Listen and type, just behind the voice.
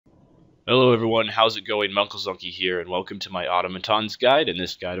Hello everyone, how's it going? Munclesonkey here, and welcome to my Automatons guide. In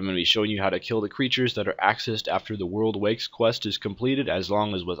this guide, I'm going to be showing you how to kill the creatures that are accessed after the World Wakes quest is completed, as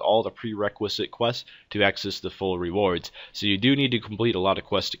long as with all the prerequisite quests to access the full rewards. So you do need to complete a lot of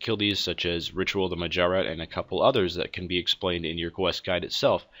quests to kill these, such as Ritual the Majoret and a couple others that can be explained in your quest guide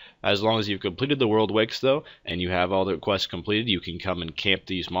itself. As long as you've completed the World Wakes though, and you have all the quests completed, you can come and camp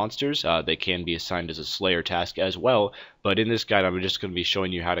these monsters. They can be assigned as a Slayer task as well, but in this guide I'm just going to be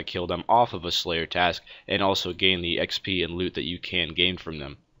showing you how to kill them off of a Slayer task and also gain the XP and loot that you can gain from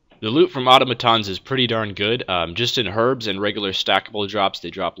them. The loot from Automatons is pretty darn good. Just in herbs and regular stackable drops, they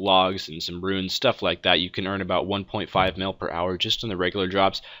drop logs and some runes, stuff like that. You can earn about 1.5 mil per hour just in the regular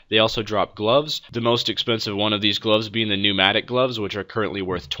drops. They also drop gloves, the most expensive one of these gloves being the pneumatic gloves, which are currently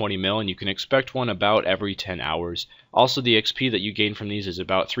worth 20 mil, and you can expect one about every 10 hours. Also, the XP that you gain from these is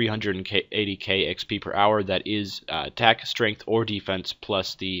about 380k XP per hour. That is attack, strength, or defense,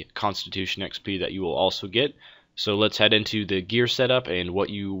 plus the constitution XP that you will also get. So let's head into the gear setup and what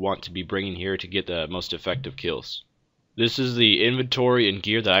you want to be bringing here to get the most effective kills. This is the inventory and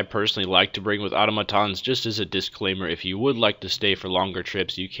gear that I personally like to bring with Automatons. Just as a disclaimer, if you would like to stay for longer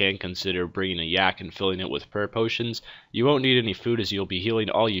trips, you can consider bringing a yak and filling it with prayer potions. You won't need any food, as you'll be healing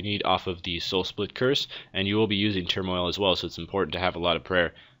all you need off of the Soul Split Curse, and you will be using turmoil as well, so it's important to have a lot of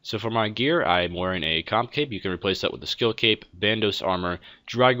prayer. So for my gear, I'm wearing a comp cape. You can replace that with a skill cape, bandos armor,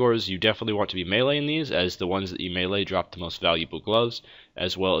 drygores. You definitely want to be meleeing these, as the ones that you melee drop the most valuable gloves,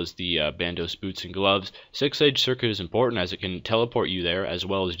 as well as the bandos boots and gloves. 6-Age Circuit is important, as it can teleport you there, as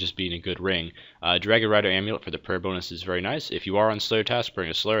well as just being a good ring. Dragon Rider Amulet for the prayer bonus is very nice. If you are on Slayer task, bring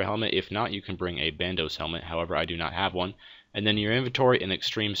a Slayer helmet. If not, you can bring a bandos helmet. However, I do not have one. And then your inventory, an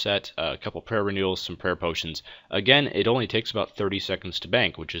extreme set, a couple prayer renewals, some prayer potions. Again, it only takes about 30 seconds to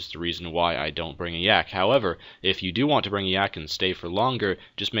bank, which is the reason why I don't bring a yak. However, if you do want to bring a yak and stay for longer,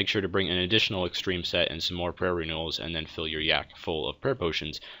 just make sure to bring an additional extreme set and some more prayer renewals, and then fill your yak full of prayer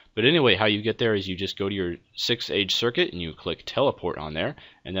potions. But anyway, how you get there is you just go to your 6-Age Circuit and you click teleport on there,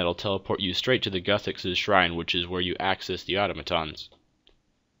 and that'll teleport you straight to the Guthix's Shrine, which is where you access the Automatons.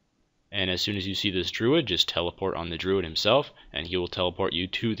 And as soon as you see this druid, just teleport on the druid himself, and he will teleport you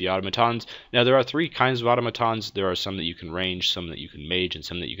to the automatons. Now, there are three kinds of automatons. There are some that you can range, some that you can mage, and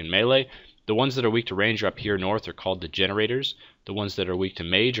some that you can melee. The ones that are weak to range are up here north are called the generators. The ones that are weak to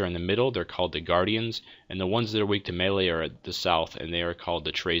mage are in the middle, they're called the guardians. And the ones that are weak to melee are at the south, and they are called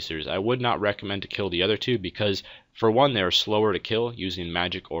the tracers. I would not recommend to kill the other two because, for one, they are slower to kill using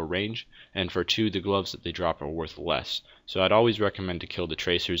magic or range, and for two, the gloves that they drop are worth less. So I'd always recommend to kill the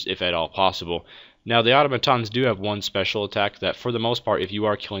tracers if at all possible. Now, the automatons do have one special attack that, for the most part, if you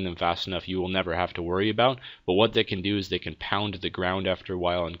are killing them fast enough, you will never have to worry about. But what they can do is they can pound the ground after a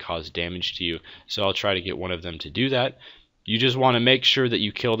while and cause damage to you. So I'll try to get one of them to do that. You just want to make sure that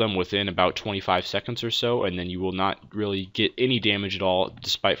you kill them within about 25 seconds or so, and then you will not really get any damage at all,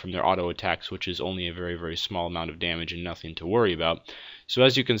 despite from their auto attacks, which is only a very, very small amount of damage and nothing to worry about. So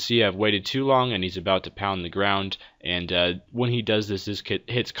as you can see, I've waited too long, and he's about to pound the ground, and when he does this, this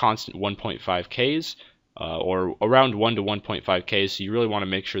hits constant 1.5 Ks, or around 1 to 1.5 Ks, so you really want to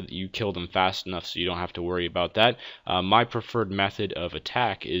make sure that you kill them fast enough so you don't have to worry about that. My preferred method of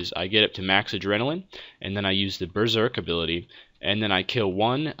attack is I get up to max adrenaline, and then I use the Berserk ability, and then I kill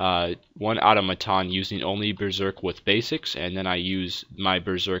one automaton using only Berserk with basics, and then I use my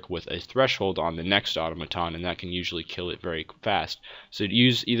Berserk with a threshold on the next automaton, and that can usually kill it very fast. So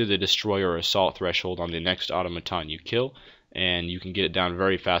use either the destroy or assault threshold on the next automaton you kill, and you can get it down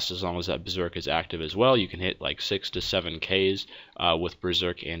very fast as long as that Berserk is active as well. You can hit like 6 to 7 Ks with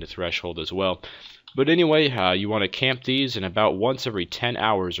Berserk and a threshold as well. But anyway, you want to camp these in about once every 10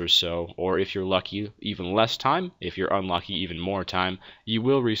 hours or so, or if you're lucky, even less time. If you're unlucky, even more time. You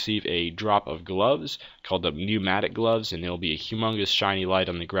will receive a drop of gloves called the pneumatic gloves, and there'll be a humongous shiny light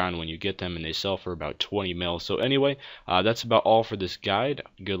on the ground when you get them, and they sell for about 20 mil. So anyway, that's about all for this guide.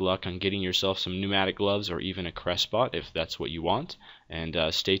 Good luck on getting yourself some pneumatic gloves or even a crest spot if that's what you want, and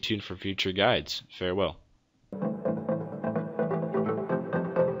stay tuned for future guides. Farewell.